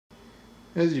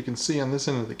as you can see on this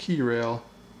end of the key rail,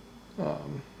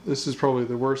 this is probably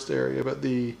the worst area, but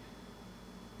the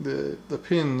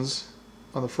pins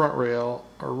on the front rail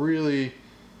are really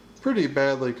pretty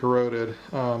badly corroded.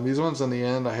 These ones on the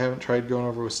end I haven't tried going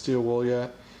over with steel wool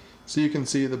yet. So you can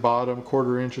see the bottom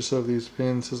 1/4 inch or so of these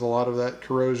pins has a lot of that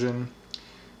corrosion.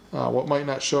 What might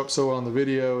not show up so well in the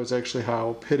video is actually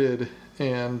how pitted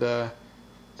and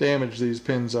damaged these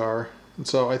pins are. And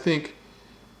so I think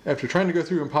after trying to go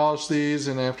through and polish these,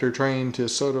 and after trying to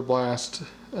soda blast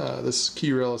this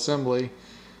key rail assembly,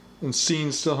 and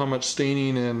seeing still how much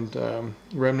staining and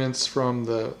remnants from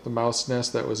the mouse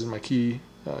nest that was in my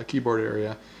keyboard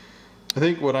area, I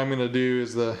think what I'm going to do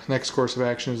is the next course of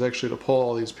action is actually to pull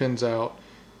all these pins out.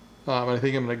 And I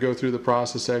think I'm going to go through the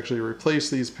process to actually replace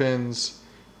these pins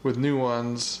with new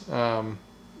ones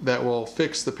that will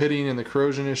fix the pitting and the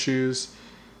corrosion issues.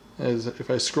 As if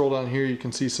I scroll down here, you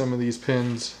can see some of these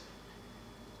pins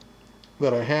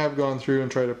that I have gone through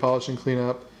and tried to polish and clean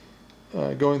up.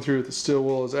 Going through with the steel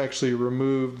wool has actually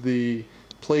removed the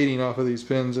plating off of these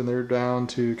pins, and they're down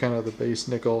to kind of the base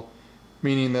nickel,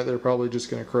 meaning that they're probably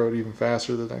just going to corrode even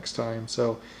faster the next time.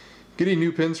 So getting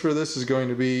new pins for this is going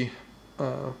to be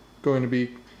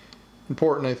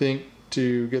important, I think,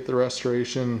 to get the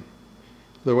restoration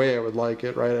the way I would like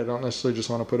it, right? I don't necessarily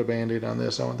just want to put a band-aid on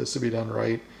this. I want this to be done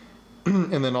right.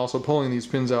 And then also pulling these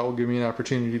pins out will give me an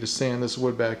opportunity to sand this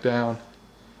wood back down.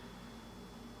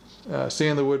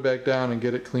 Sand the wood back down and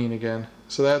get it clean again.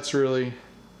 So that's really,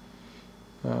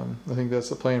 I think that's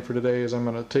the plan for today. Is I'm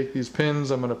going to take these pins,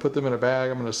 I'm going to put them in a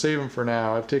bag, I'm going to save them for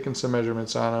now. I've taken some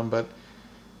measurements on them, but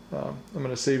I'm going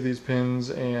to save these pins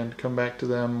and come back to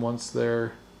them once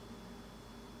they're,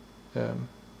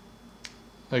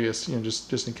 I guess, you know,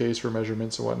 just in case for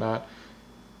measurements and whatnot.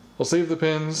 I'll save the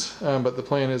pins, but the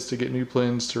plan is to get new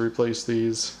pins to replace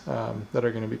these that are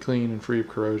going to be clean and free of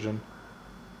corrosion.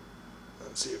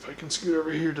 Let's see if I can scoot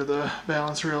over here to the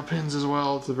balance rail pins as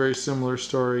well. It's a very similar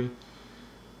story.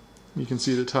 You can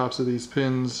see the tops of these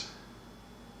pins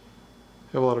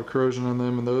have a lot of corrosion on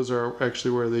them, and those are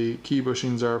actually where the key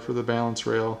bushings are for the balance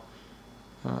rail,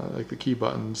 like the key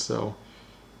buttons. So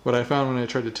what I found when I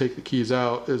tried to take the keys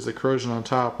out is the corrosion on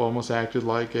top almost acted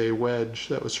like a wedge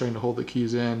that was trying to hold the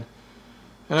keys in.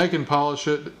 And I can polish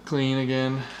it clean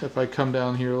again if I come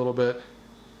down here a little bit.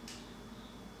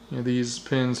 You know, these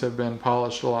pins have been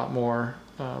polished a lot more,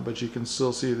 but you can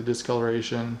still see the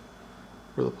discoloration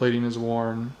where the plating is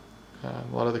worn.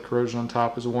 A lot of the corrosion on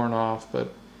top is worn off,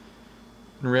 but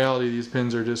in reality these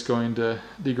pins are just going to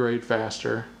degrade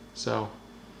faster. So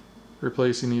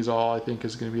replacing these all, I think,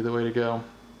 is going to be the way to go.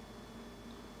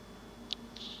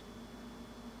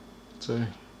 So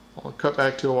I'll cut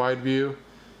back to a wide view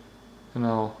and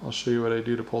I'll show you what I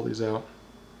do to pull these out.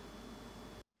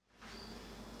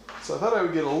 So I thought I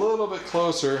would get a little bit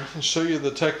closer and show you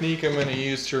the technique I'm going to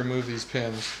use to remove these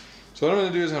pins. So what I'm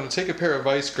going to do is I'm going to take a pair of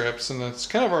vice grips, and it's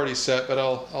kind of already set, but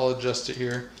I'll adjust it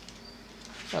here.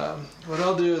 What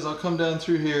I'll do is I'll come down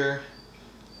through here,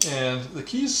 and the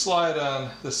keys slide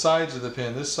on the sides of the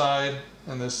pin, this side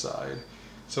and this side.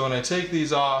 So when I take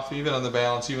these off, even on the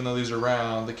balance, even though these are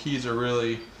round, the keys are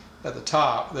really at the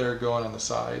top, they're going on the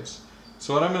sides.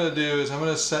 So what I'm going to do is I'm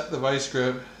going to set the vice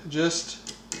grip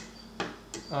just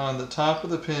on the top of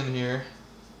the pin here.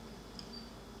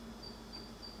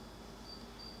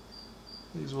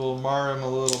 These will mar them a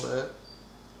little bit,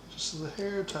 just a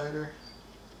hair tighter,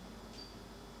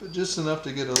 but just enough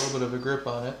to get a little bit of a grip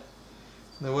on it.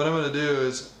 And then what I'm going to do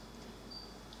is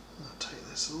I'll tighten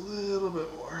this a little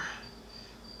bit more.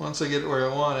 Once I get it where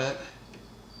I want it,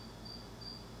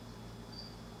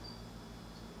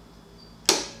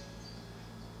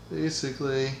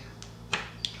 basically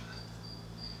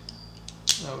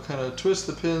I'll kind of twist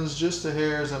the pins just a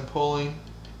hair as I'm pulling,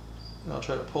 and I'll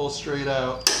try to pull straight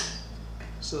out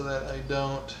so that I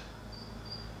don't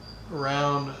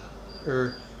round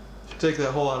or take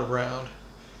that hole out of round.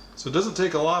 So it doesn't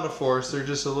take a lot of force, they're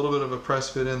just a little bit of a press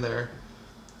fit in there.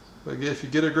 But if you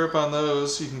get a grip on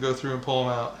those, you can go through and pull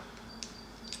them out.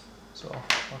 So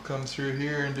I'll come through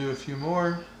here and do a few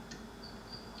more.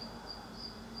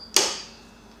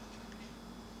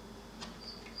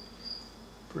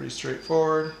 Pretty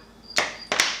straightforward.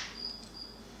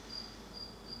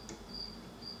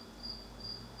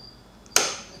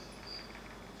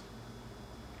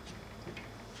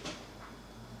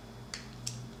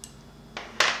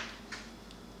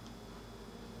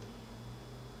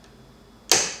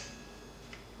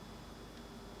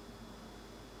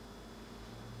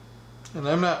 And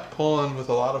I'm not pulling with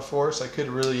a lot of force. I could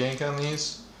really yank on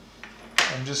these.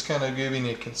 I'm just kind of giving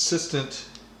a consistent,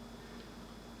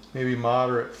 maybe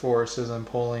moderate force as I'm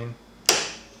pulling.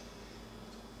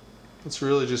 It's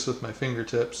really just with my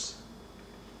fingertips.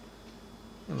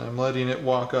 And I'm letting it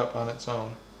walk up on its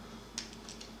own.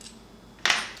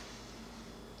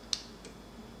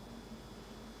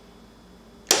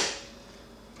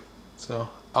 So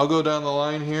I'll go down the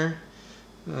line here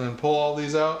and pull all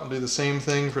these out. I'll do the same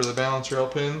thing for the balance rail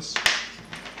pins.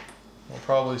 I'll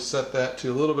probably set that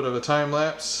to a little bit of a time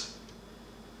lapse,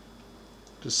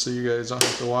 just so you guys don't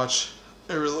have to watch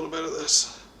every little bit of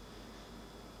this.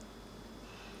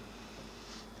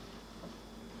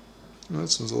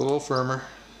 This one's a little firmer.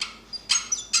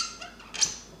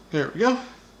 There we go.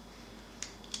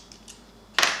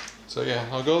 So yeah,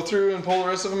 I'll go through and pull the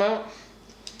rest of them out.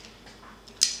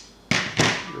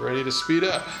 You're ready to speed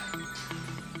up.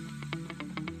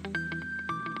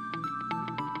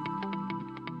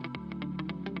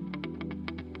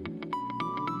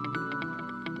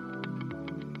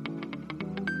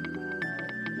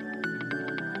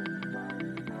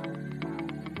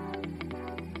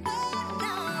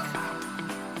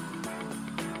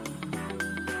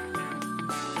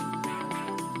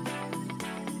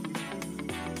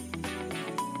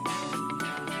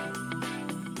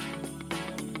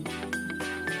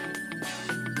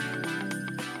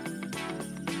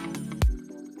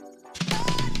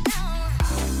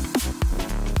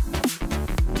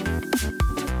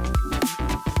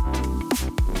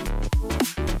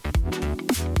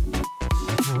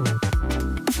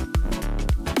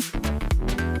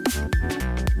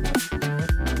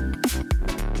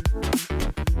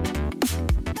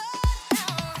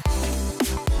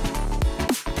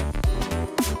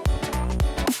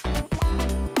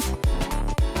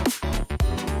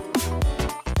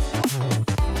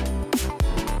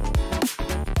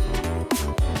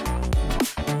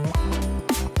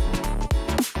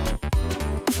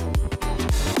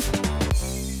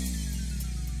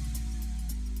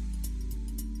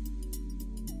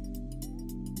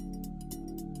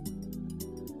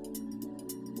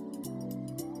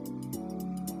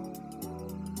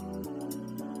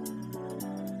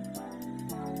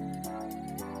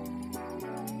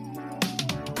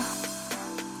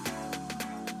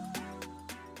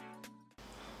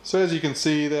 So as you can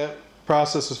see, that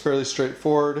process is fairly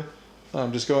straightforward.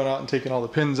 Just going out and taking all the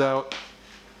pins out.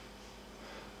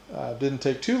 Didn't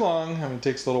take too long. I mean, it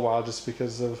takes a little while just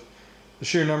because of the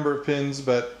sheer number of pins,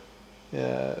 but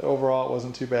overall it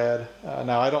wasn't too bad.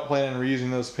 Now I don't plan on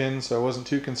reusing those pins, so I wasn't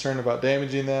too concerned about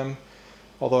damaging them,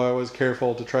 although I was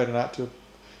careful to try to not to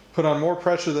put on more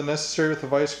pressure than necessary with the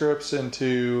vice grips and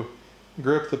to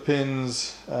grip the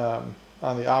pins on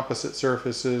the opposite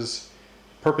surfaces,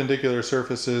 perpendicular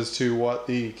surfaces to what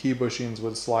the key bushings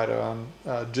would slide on,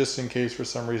 just in case for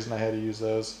some reason I had to use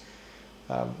those.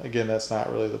 Again, that's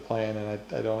not really the plan, and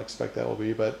I don't expect that will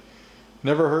be, but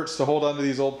never hurts to hold on to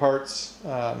these old parts,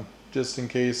 just in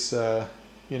case. You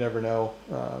never know,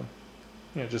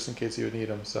 just in case you would need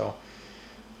them. So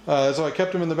I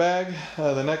kept them in the bag.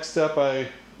 The next step I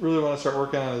really want to start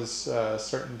working on is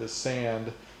starting to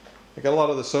sand. I got a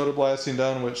lot of the soda blasting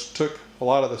done, which took a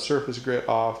lot of the surface grit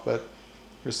off, but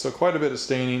there's still quite a bit of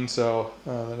staining, so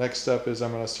the next step is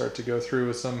I'm going to start to go through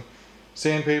with some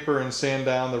sandpaper and sand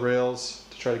down the rails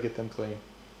to try to get them clean.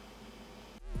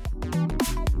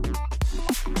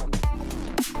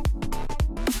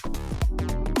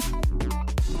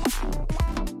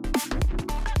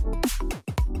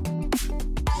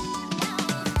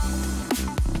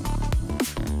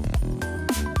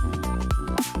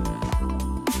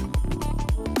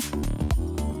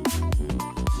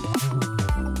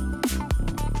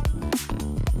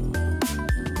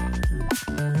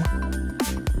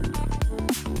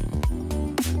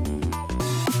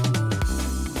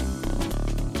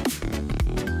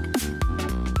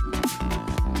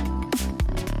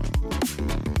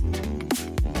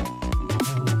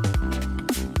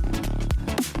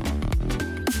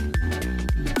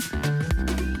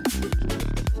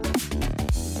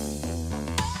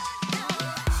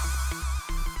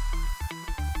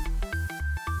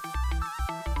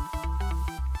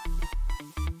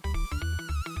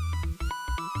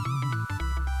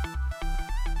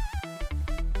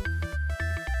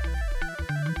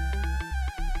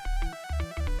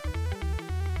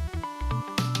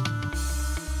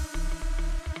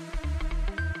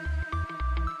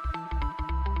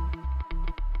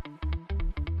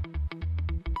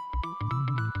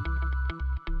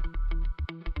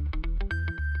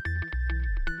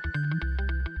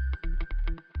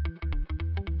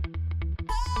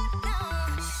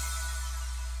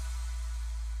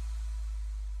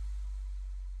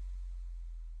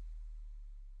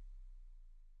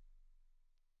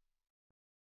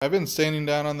 I've been sanding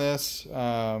down on this,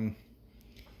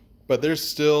 but there's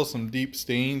still some deep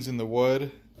stains in the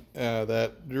wood.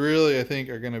 that really I think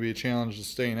are going to be a challenge to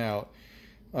stain out.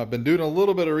 I've been doing a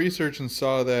little bit of research and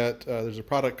saw that there's a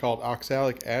product called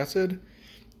oxalic acid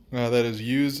that is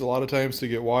used a lot of times to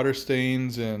get water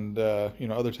stains and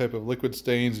other type of liquid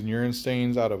stains and urine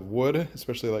stains out of wood,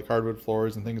 especially like hardwood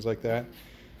floors and things like that.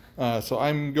 So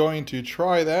I'm going to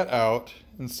try that out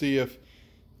and see if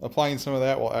applying some of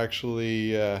that will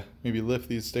actually maybe lift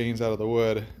these stains out of the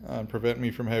wood and prevent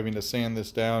me from having to sand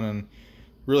this down and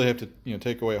really have to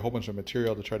take away a whole bunch of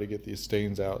material to try to get these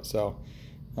stains out. So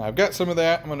I've got some of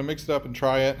that. I'm going to mix it up and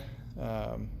try it,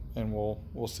 and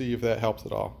we'll see if that helps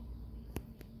at all.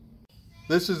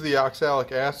 This is the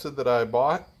oxalic acid that I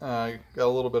bought. I got a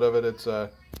little bit of it. It's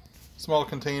a small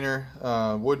container.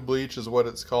 Wood bleach is what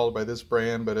it's called by this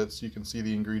brand, but you can see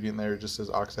the ingredient there. It just says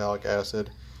oxalic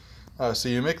acid. So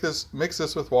you mix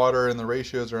this with water, and the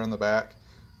ratios are on the back.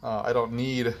 I don't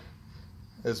need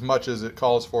as much as it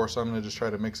calls for, so I'm going to just try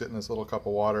to mix it in this little cup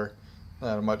of water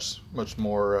at a much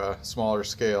more smaller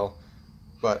scale.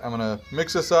 But I'm going to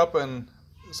mix this up, and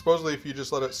supposedly if you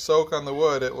just let it soak on the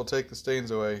wood, it will take the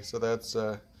stains away. So that's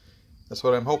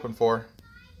what I'm hoping for.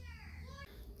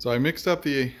 So I mixed up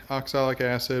the oxalic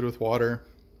acid with water,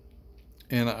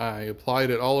 and I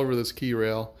applied it all over this key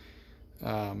rail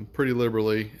pretty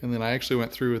liberally, and then I actually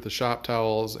went through with the shop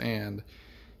towels and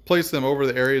placed them over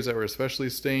the areas that were especially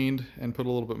stained and put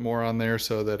a little bit more on there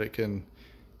so that it can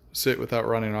sit without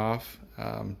running off.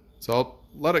 So I'll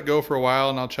let it go for a while,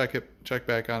 and I'll check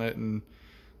back on it in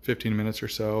 15 minutes or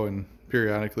so, and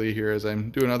periodically here as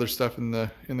I'm doing other stuff in the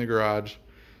garage,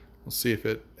 we'll see if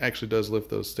it actually does lift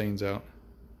those stains out.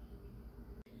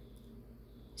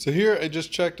 So here I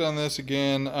just checked on this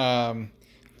again.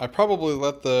 I probably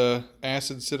let the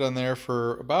acid sit on there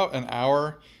for about an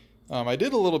hour. I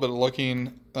did a little bit of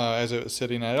looking as it was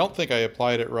sitting. I don't think I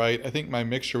applied it right. I think my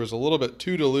mixture was a little bit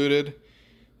too diluted,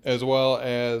 as well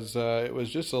as it was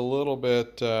just a little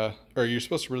bit, or you're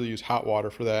supposed to really use hot water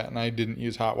for that, and I didn't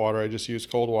use hot water. I just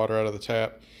used cold water out of the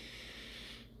tap.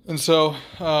 And so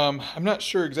I'm not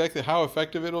sure exactly how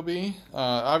effective it'll be.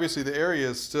 Obviously the area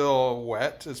is still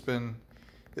wet.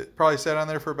 It probably sat on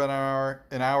there for about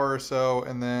an hour or so,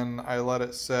 and then I let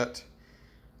it set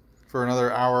for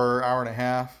another hour and a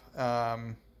half.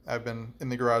 I've been in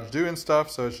the garage doing stuff,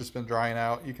 so it's just been drying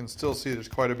out. You can still see there's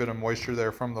quite a bit of moisture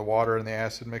there from the water and the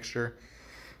acid mixture.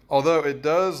 Although it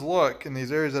does look, in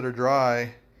these areas that are dry,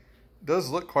 it does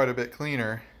look quite a bit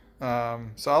cleaner.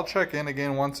 So I'll check in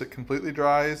again once it completely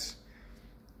dries.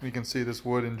 You can see this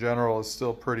wood in general is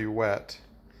still pretty wet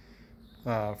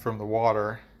from the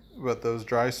water, but those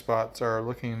dry spots are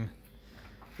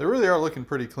they really are looking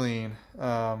pretty clean.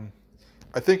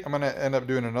 I think I'm going to end up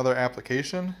doing another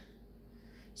application,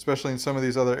 especially in some of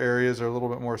these other areas are a little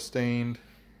bit more stained.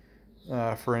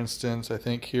 For instance, I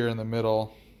think here in the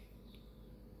middle,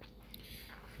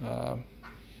 yeah,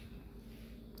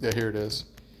 here it is.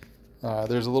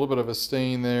 There's a little bit of a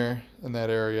stain there in that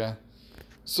area.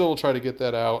 So we'll try to get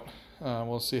that out.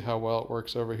 We'll see how well it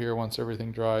works over here once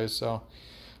everything dries. So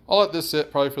I'll let this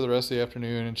sit probably for the rest of the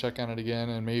afternoon and check on it again,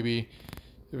 and maybe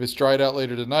if it's dried out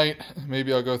later tonight,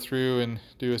 maybe I'll go through and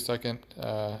do a second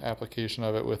application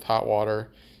of it with hot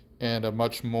water and a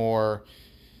much more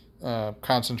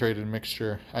concentrated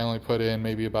mixture. I only put in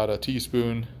maybe about a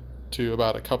teaspoon to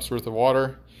about a cup's worth of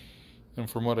water, and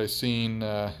from what I've seen,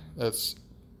 that's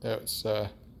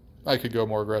I could go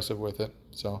more aggressive with it.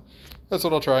 So that's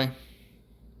what I'll try.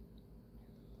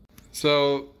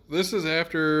 So this is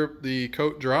after the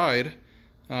coat dried.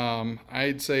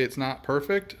 I'd say it's not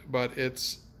perfect, but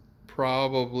it's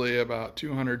probably about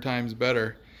 200 times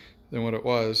better than what it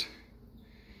was.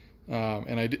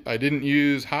 And I didn't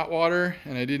use hot water,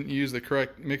 and I didn't use the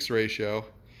correct mix ratio.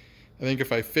 I think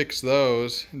if I fix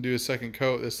those and do a second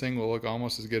coat, this thing will look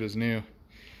almost as good as new.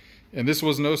 And this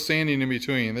was no sanding in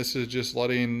between. This is just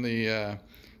letting the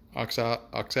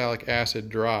oxalic acid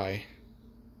dry.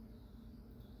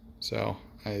 So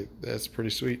that's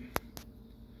pretty sweet.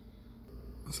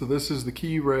 So this is the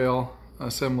key rail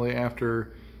assembly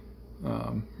after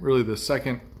really the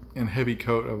second and heavy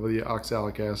coat of the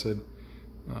oxalic acid.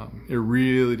 It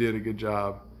really did a good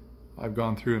job. I've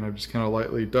gone through and I've just kind of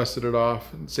lightly dusted it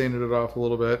off and sanded it off a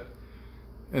little bit,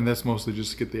 and that's mostly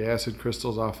just to get the acid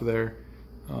crystals off of there.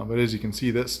 But as you can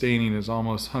see, that staining is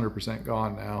almost 100%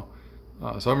 gone now.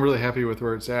 So I'm really happy with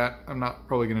where it's at. I'm not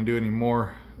probably going to do any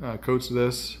more coats of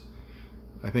this.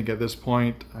 I think at this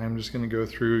point I'm just going to go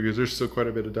through, because there's still quite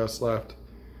a bit of dust left,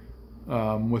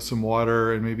 with some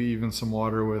water, and maybe even some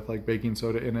water with like baking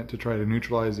soda in it to try to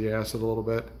neutralize the acid a little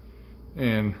bit,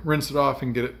 and rinse it off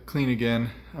and get it clean again,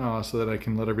 so that I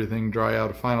can let everything dry out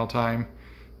a final time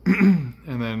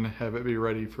and then have it be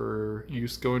ready for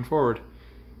use going forward.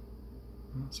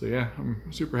 So yeah,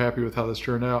 I'm super happy with how this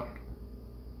turned out.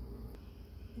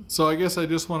 So I guess I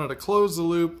just wanted to close the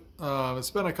loop.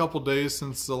 It's been a couple days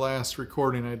since the last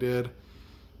recording I did.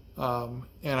 And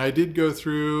I did go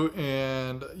through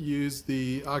and use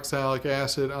the oxalic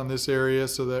acid on this area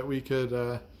so that we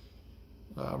could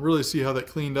really see how that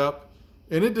cleaned up.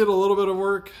 And it did a little bit of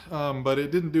work, but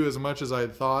it didn't do as much as I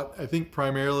had thought. I think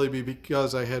primarily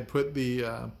because I had put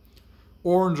the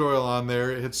orange oil on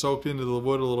there. It had soaked into the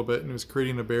wood a little bit and was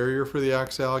creating a barrier for the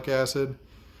oxalic acid.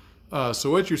 So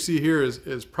what you see here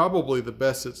is probably the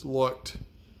best it's looked.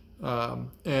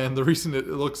 And the reason it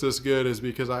looks this good is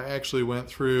because I actually went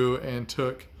through and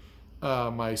took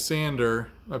my sander,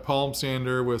 my palm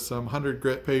sander with some 100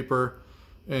 grit paper,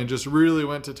 and just really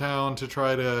went to town to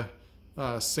try to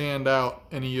sand out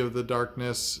any of the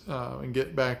darkness and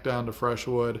get back down to fresh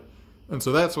wood. And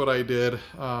so that's what I did,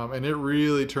 and it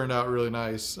really turned out really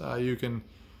nice. You can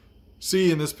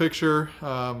see in this picture,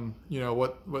 you know,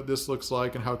 what this looks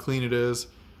like and how clean it is.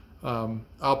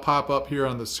 I'll pop up here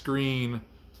on the screen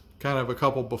kind of a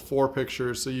couple before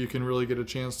pictures so you can really get a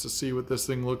chance to see what this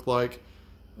thing looked like,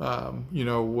 you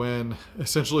know, when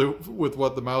essentially with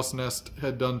what the mouse nest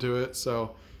had done to it.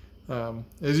 So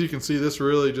as you can see, this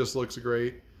really just looks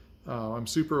great. I'm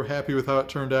super happy with how it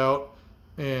turned out,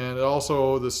 and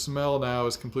also the smell now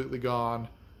is completely gone.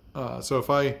 So if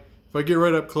I get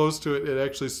right up close to it, it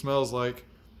actually smells like,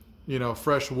 you know,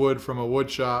 fresh wood from a wood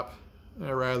shop,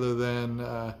 rather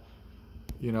than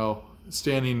you know,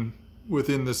 standing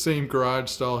within the same garage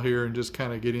stall here and just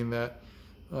kind of getting that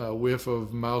whiff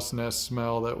of mouse nest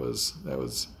smell that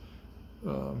was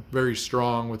very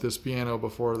strong with this piano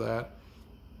before that.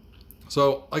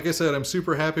 So like I said, I'm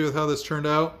super happy with how this turned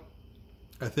out.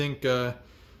 I think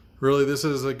really this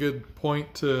is a good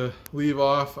point to leave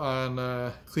off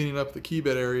on cleaning up the key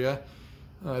bed area.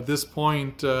 At this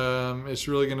point, it's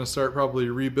really going to start probably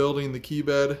rebuilding the key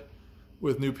bed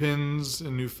with new pins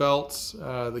and new felts.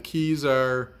 The keys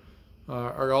are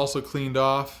also cleaned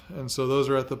off, and so those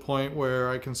are at the point where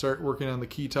I can start working on the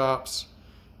key tops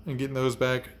and getting those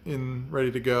back in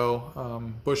ready to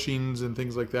go. Bushings and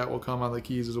things like that will come on the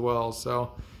keys as well.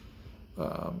 So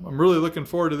I'm really looking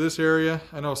forward to this area.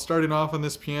 I know starting off on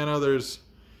this piano, there's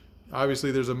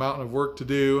a mountain of work to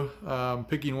do.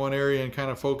 Picking one area and kind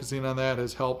of focusing on that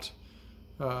has helped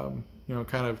you know,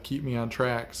 kind of keep me on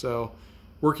track. So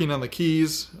working on the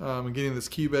keys and getting this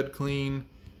key bed clean,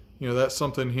 you know, that's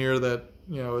something here that,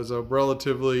 you know, is a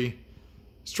relatively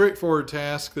straightforward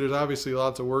task. There's obviously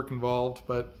lots of work involved,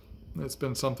 but it's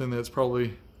been something that's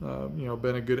probably you know,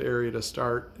 been a good area to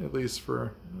start, at least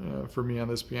for me on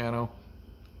this piano.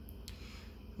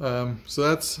 So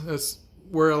that's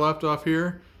where I left off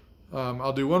here.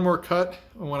 I'll do one more cut,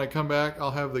 and when I come back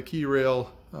I'll have the key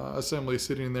rail assembly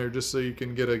sitting there just so you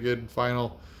can get a good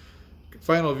final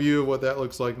view of what that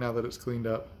looks like now that it's cleaned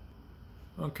up.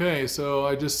 Okay, so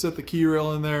I just set the key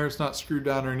rail in there. It's not screwed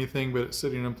down or anything, but it's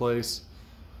sitting in place.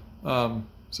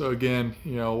 So again,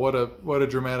 you know, what a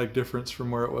dramatic difference from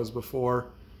where it was before.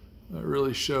 It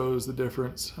really shows the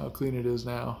difference, how clean it is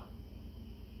now.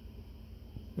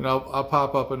 And I'll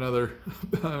pop up another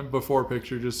before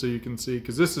picture just so you can see,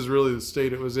 because this is really the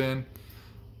state it was in.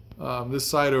 This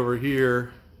side over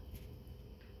here,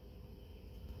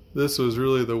 this was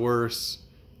really the worst.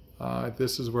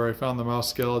 This is where I found the mouse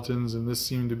skeletons, and this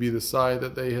seemed to be the side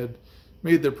that they had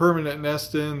made their permanent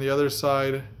nest in. The other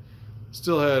side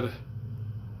still had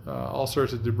all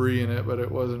sorts of debris in it, but it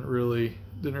didn't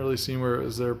really seem where it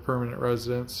was their permanent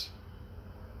residence.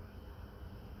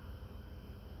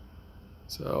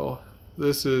 So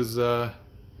this is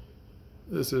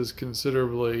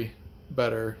considerably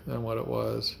better than what it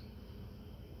was.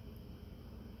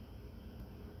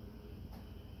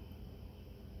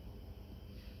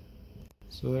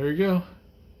 So there you go.